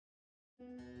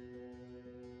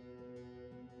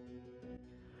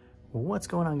What's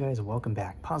going on, guys? Welcome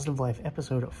back. Positive Life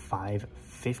episode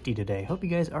 550 today. Hope you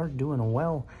guys are doing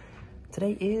well.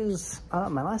 Today is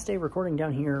my last day recording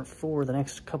down here for the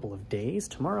next couple of days.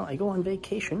 Tomorrow I go on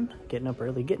vacation, getting up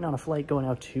early, getting on a flight, going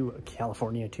out to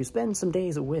California to spend some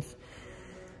days with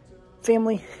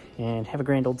family and have a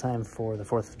grand old time for the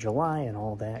 4th of July and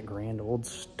all that grand old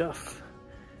stuff.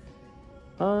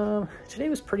 Today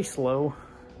was pretty slow.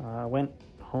 Went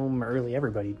home early.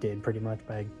 Everybody did pretty much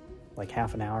by like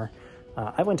half an hour.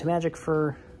 I went to Magic for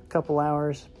a couple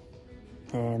hours,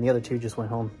 and the other two just went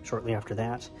home shortly after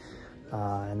that.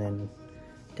 And then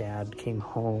Dad came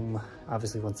home,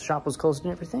 obviously, once the shop was closed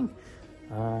and everything.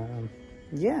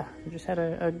 Yeah, we just had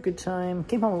a good time.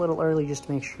 Came home a little early just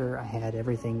to make sure I had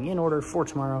everything in order for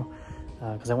tomorrow,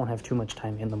 because I won't have too much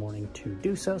time in the morning to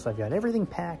do so. So I've got everything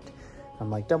packed. I'm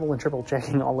like double and triple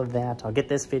checking all of that. I'll get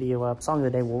this video up. Song of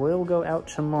the day will go out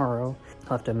tomorrow. I'll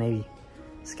have to maybe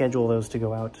schedule those to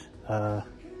go out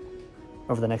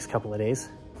over the next couple of days,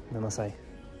 unless I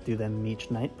do them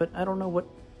each night, but I don't know what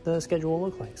the schedule will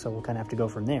look like, so we'll kind of have to go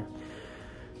from there.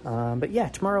 But yeah,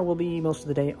 tomorrow will be most of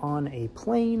the day on a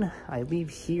plane. I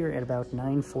leave here at about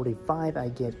 9:45. I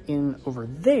get in over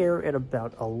there at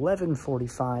about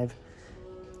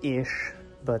 11:45-ish,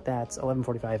 but that's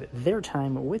 11:45 their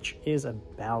time, which is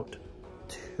about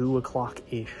 2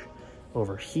 o'clock-ish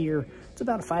over here. It's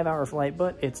about a 5-hour flight,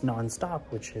 but it's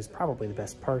non-stop, which is probably the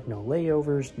best part. No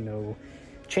layovers, no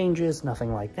changes,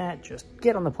 nothing like that. Just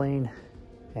get on the plane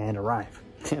and arrive.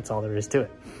 That's all there is to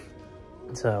it.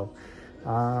 So,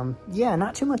 yeah,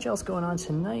 not too much else going on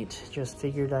tonight. Just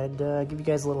figured I'd give you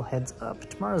guys a little heads up.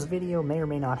 Tomorrow's video may or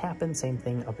may not happen. Same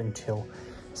thing up until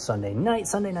Sunday night.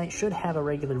 Sunday night should have a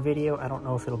regular video. I don't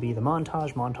know if it'll be the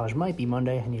montage. Montage might be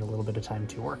Monday. I need a little bit of time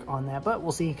to work on that, but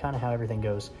we'll see kind of how everything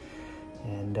goes.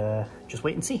 And just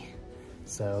wait and see.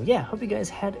 So yeah, hope you guys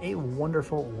had a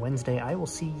wonderful Wednesday. I will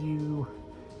see you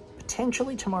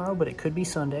potentially tomorrow, but it could be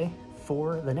Sunday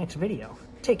for the next video.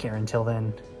 Take care until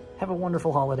then. Have a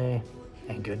wonderful holiday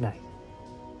and good night.